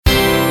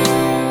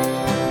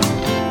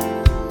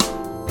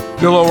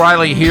Bill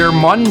O'Reilly here,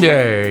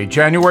 Monday,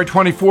 January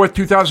 24th,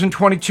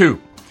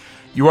 2022.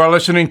 You are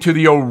listening to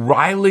the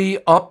O'Reilly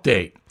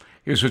Update.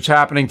 Here's what's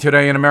happening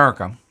today in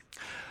America.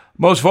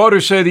 Most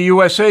voters say the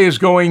USA is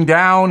going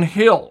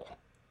downhill.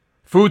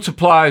 Food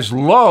supplies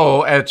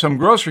low at some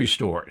grocery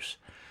stores.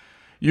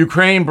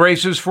 Ukraine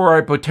braces for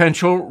a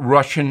potential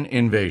Russian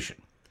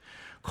invasion.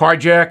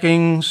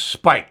 Carjackings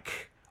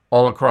spike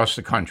all across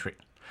the country.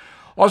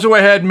 Also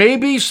ahead,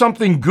 maybe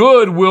something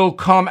good will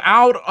come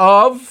out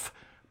of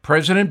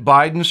President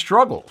Biden's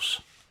struggles.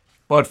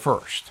 But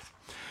first,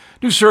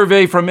 new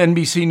survey from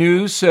NBC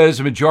News says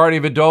a majority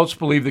of adults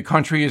believe the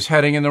country is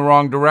heading in the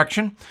wrong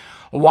direction.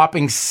 A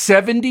whopping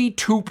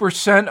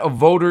 72% of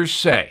voters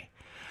say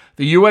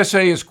the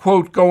USA is,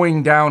 quote,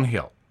 going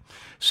downhill.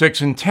 6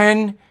 in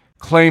 10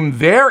 claim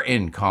their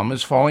income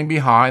is falling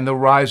behind the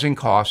rising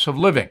costs of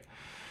living.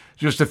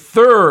 Just a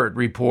third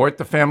report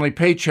the family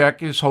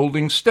paycheck is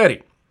holding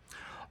steady.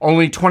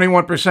 Only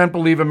 21%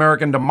 believe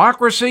American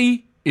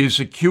democracy is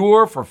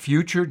secure for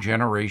future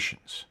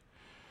generations.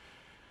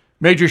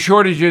 Major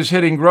shortages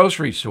hitting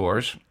grocery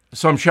stores.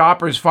 Some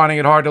shoppers finding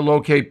it hard to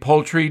locate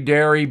poultry,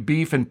 dairy,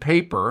 beef, and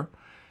paper.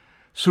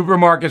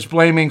 Supermarkets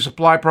blaming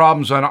supply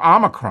problems on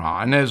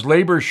Omicron as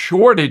labor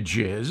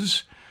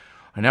shortages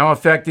are now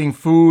affecting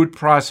food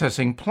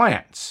processing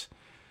plants.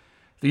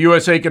 The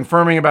USA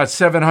confirming about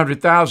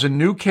 700,000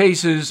 new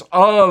cases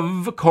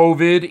of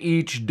COVID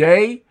each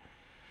day.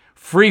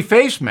 Free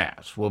face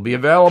masks will be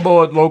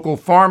available at local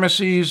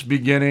pharmacies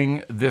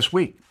beginning this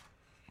week.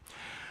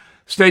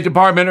 State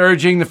Department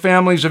urging the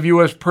families of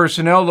U.S.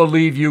 personnel to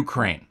leave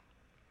Ukraine.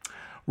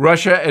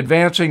 Russia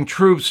advancing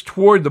troops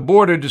toward the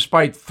border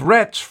despite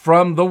threats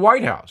from the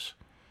White House.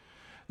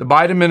 The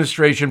Biden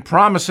administration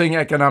promising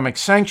economic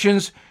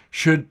sanctions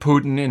should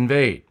Putin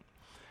invade.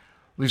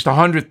 At least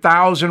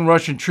 100,000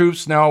 Russian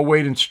troops now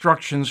await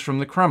instructions from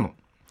the Kremlin.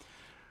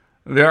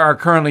 There are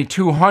currently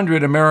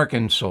 200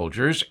 American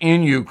soldiers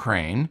in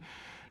Ukraine,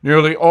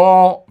 nearly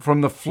all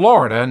from the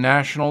Florida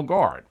National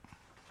Guard.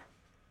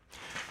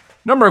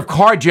 Number of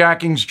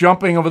carjackings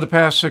jumping over the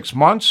past 6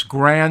 months.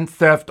 Grand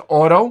theft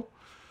auto,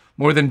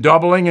 more than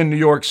doubling in New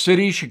York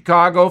City,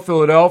 Chicago,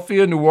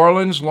 Philadelphia, New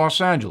Orleans,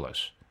 Los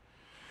Angeles.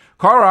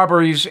 Car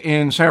robberies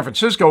in San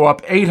Francisco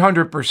up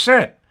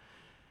 800%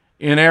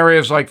 in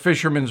areas like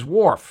Fisherman's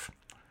Wharf.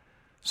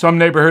 Some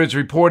neighborhoods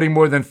reporting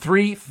more than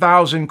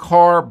 3,000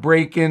 car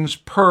break-ins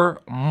per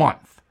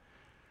month.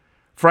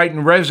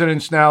 Frightened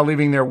residents now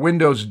leaving their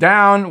windows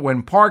down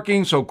when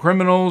parking so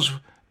criminals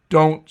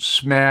don't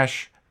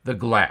smash the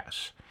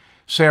glass.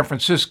 San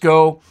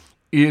Francisco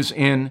is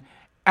in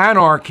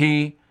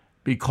anarchy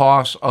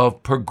because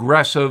of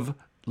progressive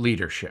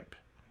leadership.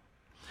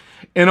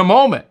 In a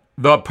moment,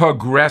 the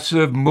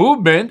progressive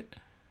movement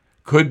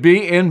could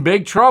be in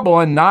big trouble,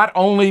 and not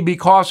only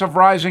because of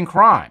rising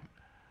crime.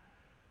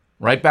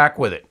 Right back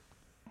with it.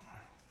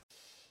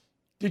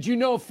 Did you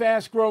know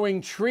Fast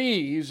Growing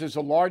Trees is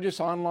the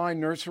largest online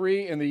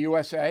nursery in the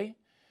USA?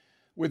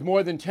 With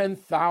more than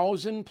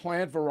 10,000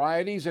 plant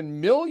varieties and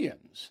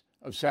millions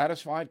of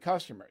satisfied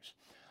customers.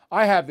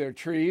 I have their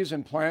trees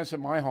and plants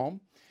at my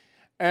home,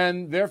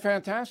 and they're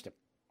fantastic.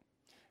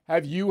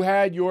 Have you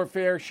had your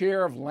fair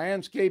share of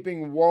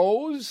landscaping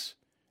woes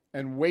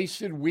and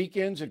wasted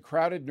weekends at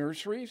crowded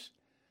nurseries?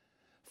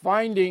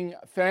 Finding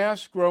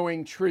Fast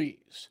Growing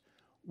Trees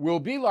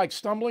will be like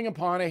stumbling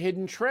upon a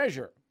hidden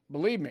treasure,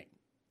 believe me.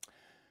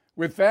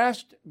 With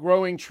Fast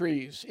Growing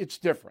Trees, it's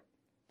different.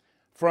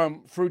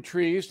 From fruit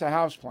trees to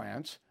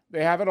houseplants,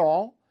 they have it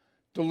all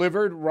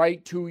delivered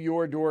right to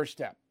your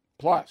doorstep.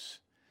 Plus,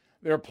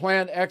 their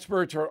plant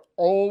experts are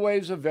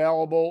always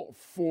available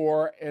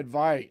for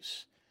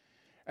advice.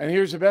 And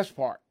here's the best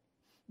part.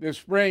 This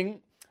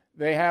spring,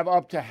 they have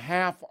up to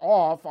half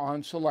off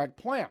on select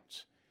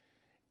plants.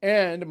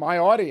 And my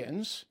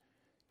audience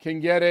can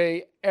get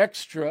an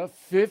extra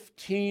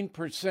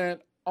 15%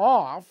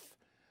 off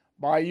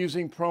by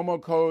using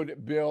promo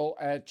code BILL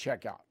at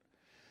checkout.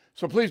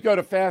 So please go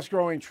to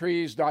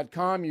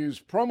fastgrowingtrees.com,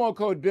 use promo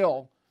code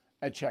BILL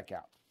at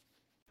checkout.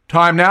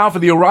 Time now for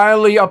the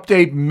O'Reilly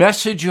Update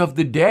message of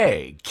the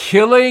day,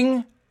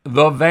 Killing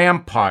the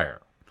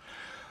Vampire.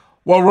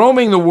 While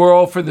roaming the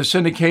world for the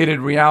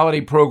syndicated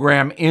reality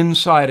program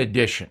Inside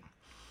Edition,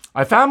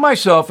 I found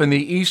myself in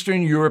the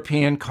Eastern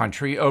European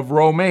country of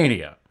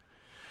Romania.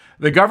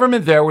 The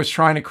government there was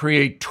trying to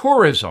create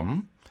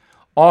tourism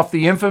off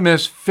the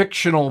infamous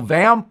fictional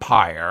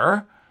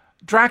vampire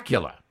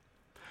Dracula.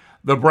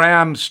 The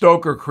Bram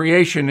Stoker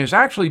creation is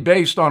actually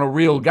based on a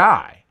real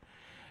guy,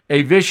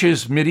 a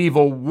vicious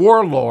medieval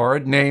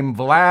warlord named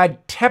Vlad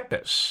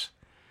Tepes,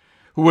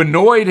 who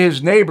annoyed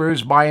his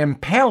neighbors by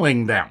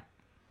impaling them.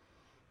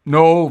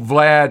 No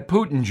Vlad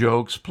Putin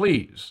jokes,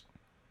 please.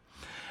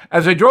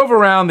 As I drove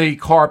around the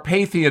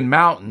Carpathian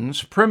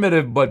Mountains,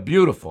 primitive but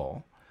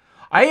beautiful,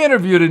 I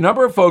interviewed a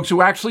number of folks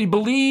who actually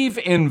believe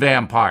in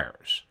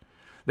vampires.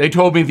 They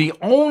told me the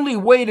only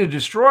way to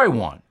destroy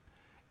one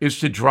is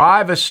to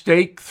drive a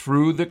stake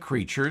through the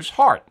creature's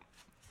heart.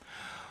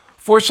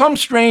 For some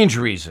strange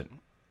reason,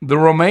 The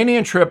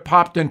Romanian trip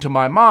popped into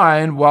my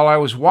mind while I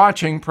was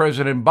watching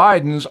President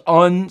Biden's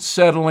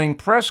unsettling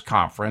press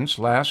conference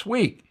last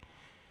week.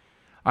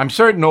 I'm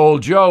certain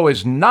old Joe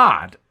is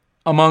not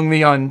among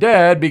the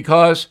undead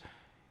because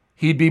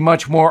he'd be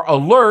much more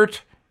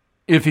alert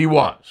if he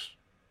was.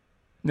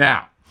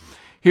 Now,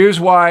 here's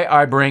why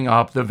I bring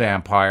up the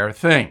vampire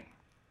thing.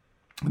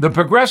 The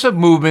progressive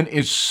movement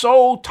is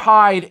so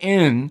tied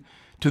in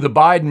to the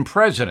Biden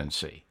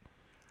presidency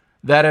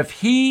that if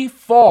he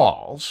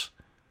falls,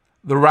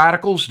 the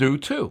radicals do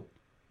too.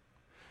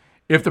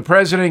 If the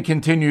president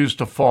continues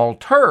to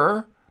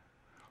falter,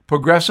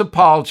 progressive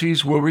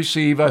policies will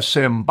receive a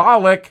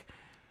symbolic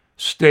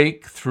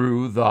stake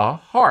through the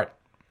heart.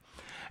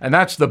 And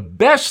that's the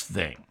best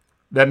thing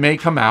that may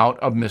come out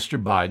of Mr.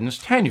 Biden's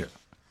tenure.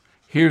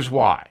 Here's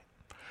why.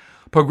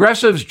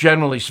 Progressives,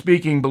 generally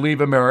speaking, believe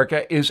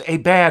America is a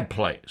bad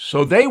place,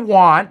 so they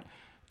want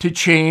to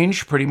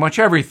change pretty much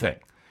everything.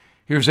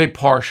 Here's a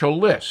partial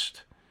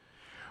list.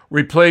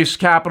 Replace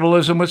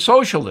capitalism with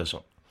socialism,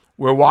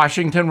 where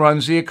Washington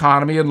runs the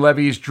economy and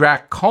levies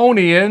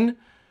draconian,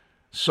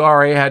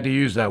 sorry I had to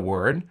use that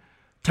word,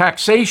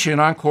 taxation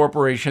on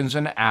corporations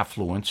and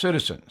affluent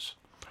citizens.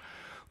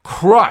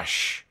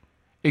 Crush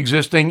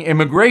existing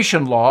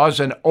immigration laws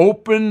and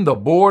open the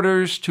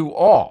borders to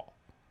all.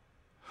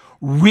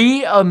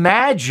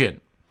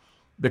 Reimagine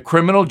the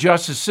criminal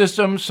justice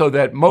system so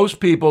that most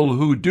people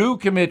who do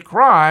commit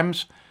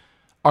crimes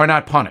are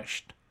not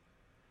punished.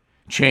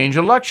 Change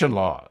election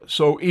laws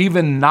so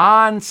even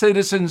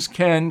non-citizens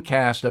can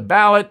cast a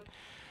ballot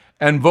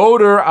and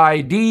voter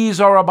IDs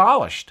are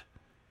abolished.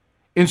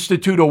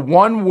 Institute a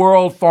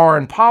one-world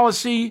foreign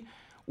policy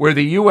where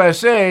the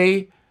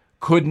USA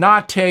could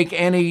not take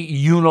any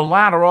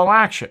unilateral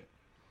action.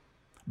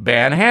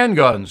 Ban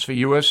handguns for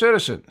U.S.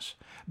 citizens.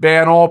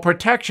 Ban all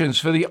protections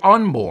for the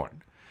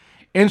unborn.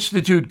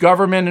 Institute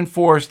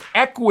government-enforced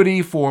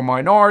equity for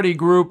minority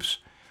groups,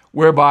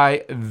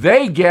 whereby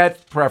they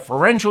get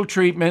preferential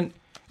treatment,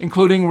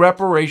 including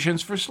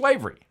reparations for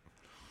slavery.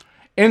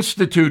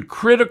 Institute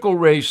critical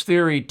race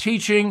theory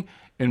teaching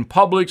in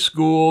public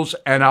schools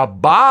and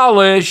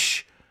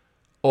abolish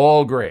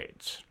all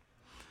grades.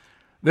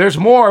 There's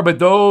more, but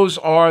those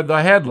are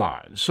the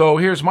headlines. So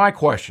here's my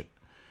question.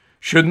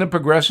 Shouldn't the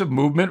progressive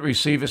movement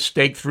receive a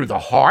stake through the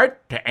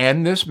heart to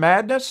end this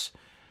madness?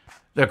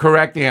 The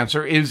correct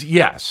answer is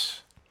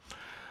yes.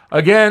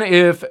 Again,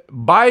 if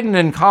Biden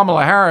and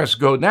Kamala Harris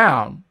go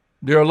down,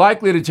 they're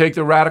likely to take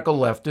the radical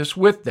leftists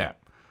with them.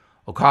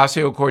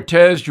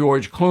 Ocasio-Cortez,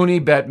 George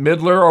Clooney, Bette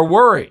Midler are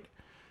worried.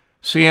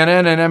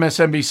 CNN and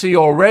MSNBC,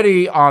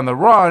 already on the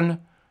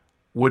run,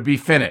 would be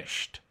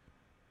finished.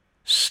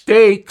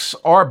 Stakes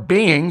are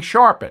being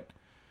sharpened,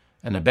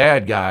 and the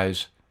bad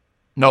guys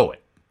know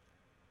it.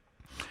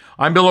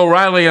 I'm Bill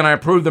O'Reilly, and I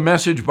approve the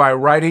message by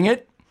writing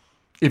it.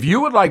 If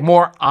you would like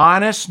more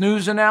honest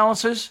news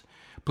analysis,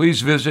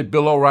 please visit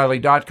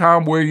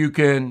BillO'Reilly.com, where you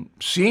can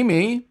see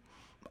me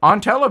on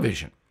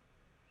television.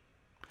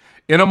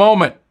 In a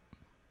moment,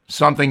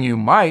 something you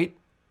might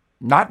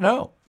not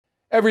know.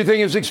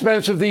 Everything is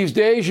expensive these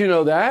days, you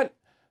know that.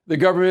 The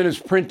government is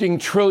printing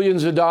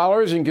trillions of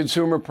dollars and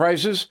consumer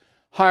prices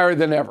higher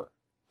than ever.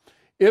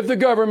 If the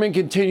government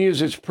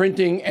continues its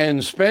printing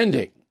and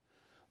spending,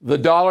 the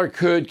dollar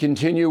could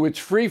continue its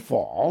free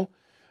fall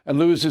and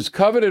lose its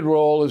coveted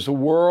role as the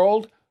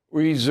world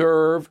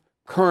reserve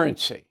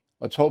currency.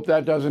 Let's hope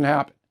that doesn't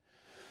happen.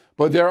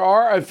 But there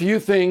are a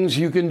few things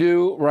you can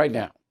do right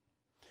now.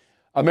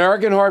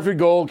 American Hartford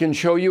Gold can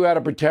show you how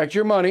to protect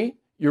your money,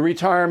 your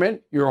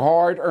retirement, your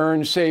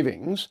hard-earned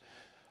savings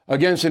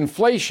against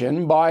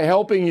inflation by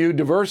helping you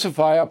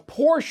diversify a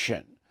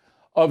portion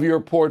of your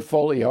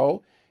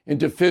portfolio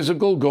into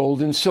physical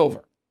gold and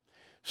silver.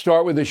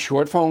 Start with a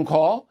short phone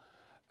call,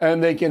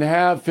 and they can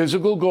have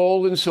physical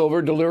gold and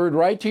silver delivered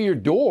right to your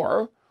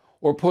door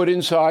or put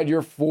inside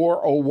your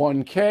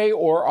 401k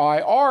or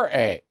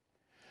IRA.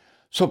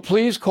 So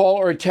please call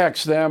or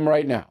text them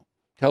right now.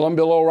 Tell them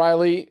Bill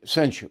O'Reilly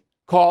sent you.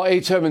 Call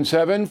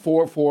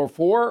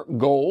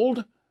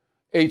 877-444-GOLD,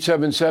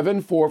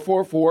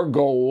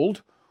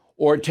 877-444-GOLD,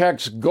 or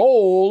text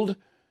GOLD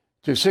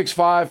to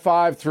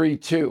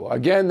 65532.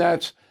 Again,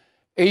 that's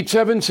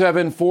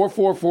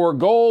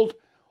 877-444-GOLD,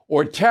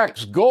 or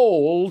text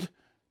GOLD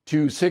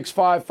to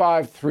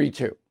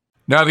 65532.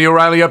 Now, the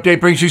O'Reilly Update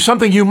brings you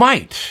something you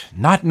might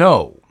not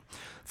know.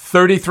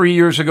 33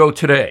 years ago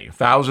today,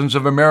 thousands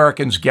of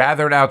Americans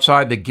gathered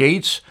outside the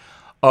gates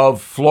of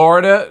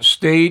Florida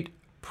State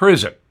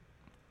Prison.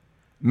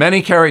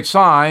 Many carried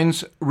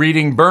signs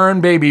reading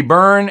 "Burn, baby,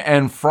 burn,"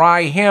 and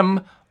 "Fry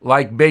him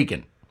like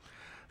bacon."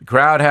 The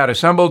crowd had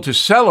assembled to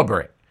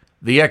celebrate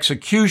the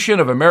execution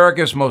of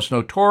America's most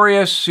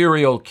notorious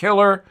serial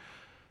killer,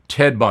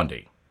 Ted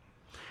Bundy.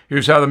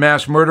 Here's how the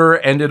mass murderer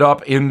ended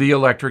up in the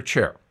electric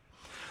chair.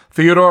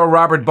 Theodore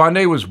Robert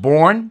Bundy was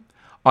born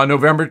on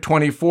November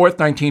 24,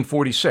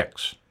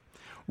 1946.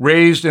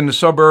 Raised in the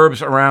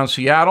suburbs around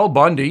Seattle,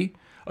 Bundy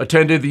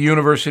attended the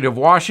University of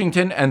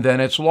Washington and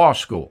then its law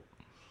school.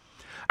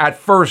 At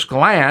first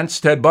glance,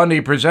 Ted Bundy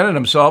presented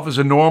himself as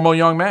a normal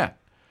young man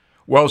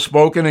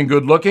Well-spoken and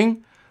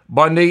good-looking,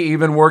 Bundy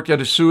even worked at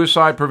a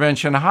suicide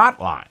prevention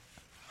hotline.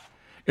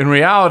 In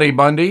reality,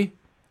 Bundy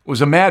was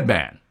a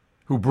madman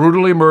who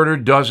brutally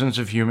murdered dozens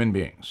of human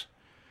beings.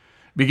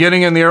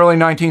 Beginning in the early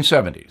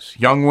 1970s,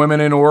 young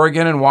women in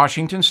Oregon and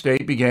Washington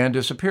state began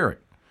disappearing.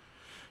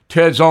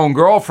 Ted's own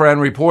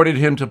girlfriend reported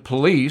him to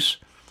police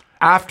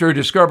after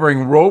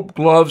discovering rope,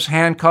 gloves,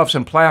 handcuffs,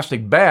 and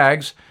plastic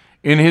bags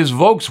in his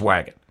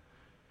Volkswagen.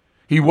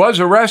 He was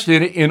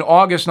arrested in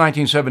August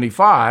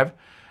 1975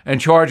 and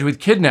charged with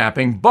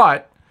kidnapping,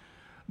 but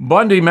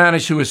Bundy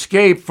managed to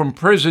escape from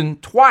prison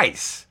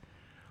twice,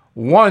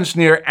 once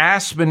near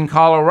Aspen,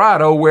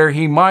 Colorado, where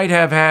he might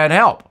have had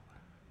help.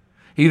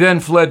 He then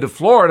fled to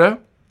Florida,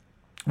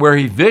 where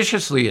he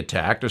viciously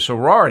attacked a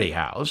sorority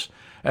house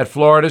at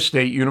Florida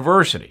State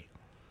University.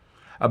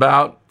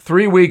 About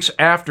 3 weeks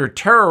after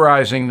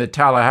terrorizing the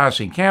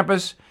Tallahassee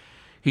campus,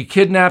 he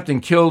kidnapped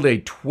and killed a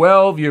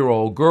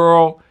 12-year-old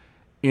girl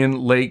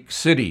in Lake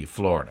City,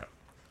 Florida.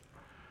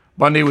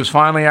 Bundy was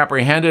finally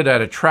apprehended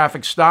at a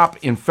traffic stop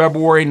in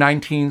February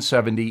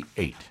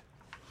 1978.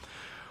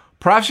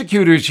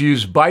 Prosecutors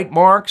used bite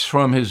marks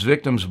from his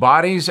victims'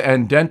 bodies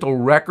and dental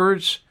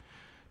records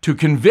to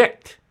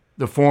convict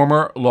the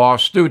former law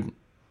student.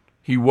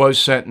 He was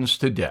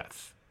sentenced to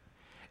death.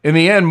 In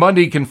the end,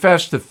 Bundy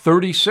confessed to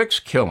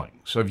 36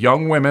 killings of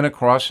young women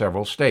across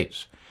several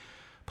states.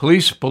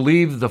 Police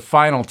believe the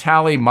final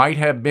tally might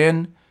have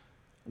been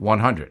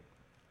 100.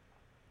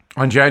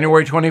 On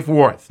January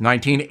 24th,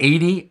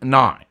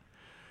 1989,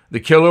 the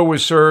killer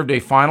was served a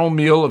final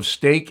meal of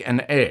steak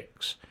and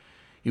eggs.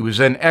 He was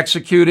then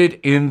executed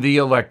in the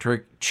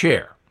electric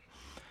chair.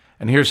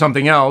 And here's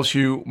something else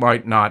you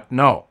might not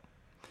know.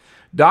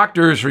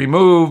 Doctors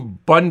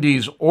removed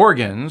Bundy's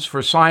organs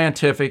for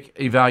scientific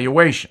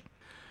evaluation.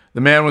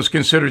 The man was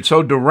considered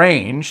so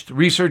deranged,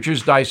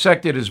 researchers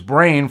dissected his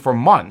brain for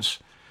months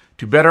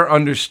to better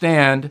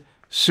understand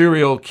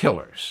serial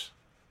killers.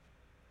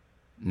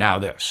 Now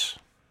this.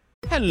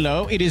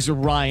 Hello, it is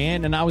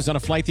Ryan, and I was on a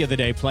flight the other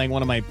day playing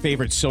one of my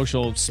favorite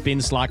social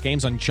spin slot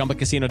games on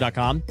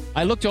ChumbaCasino.com.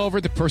 I looked over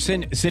at the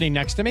person sitting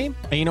next to me,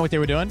 and you know what they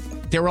were doing?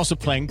 They were also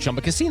playing Chumba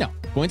Casino.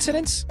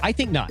 Coincidence? I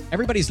think not.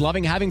 Everybody's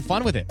loving having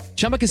fun with it.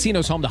 Chumba Casino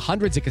is home to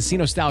hundreds of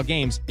casino-style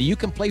games that you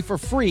can play for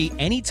free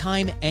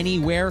anytime,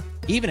 anywhere,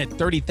 even at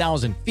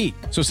 30,000 feet.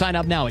 So sign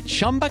up now at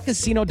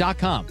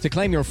ChumbaCasino.com to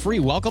claim your free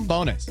welcome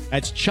bonus.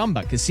 That's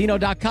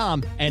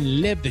ChumbaCasino.com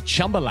and live the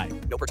Chumba life.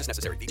 No purchase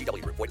necessary.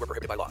 VGW. Void where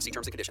prohibited by law. See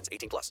terms and conditions.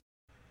 18+.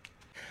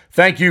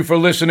 Thank you for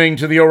listening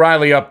to the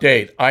O'Reilly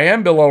Update. I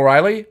am Bill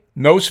O'Reilly.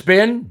 No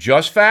spin,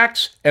 just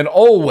facts, and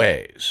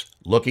always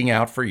looking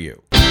out for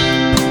you.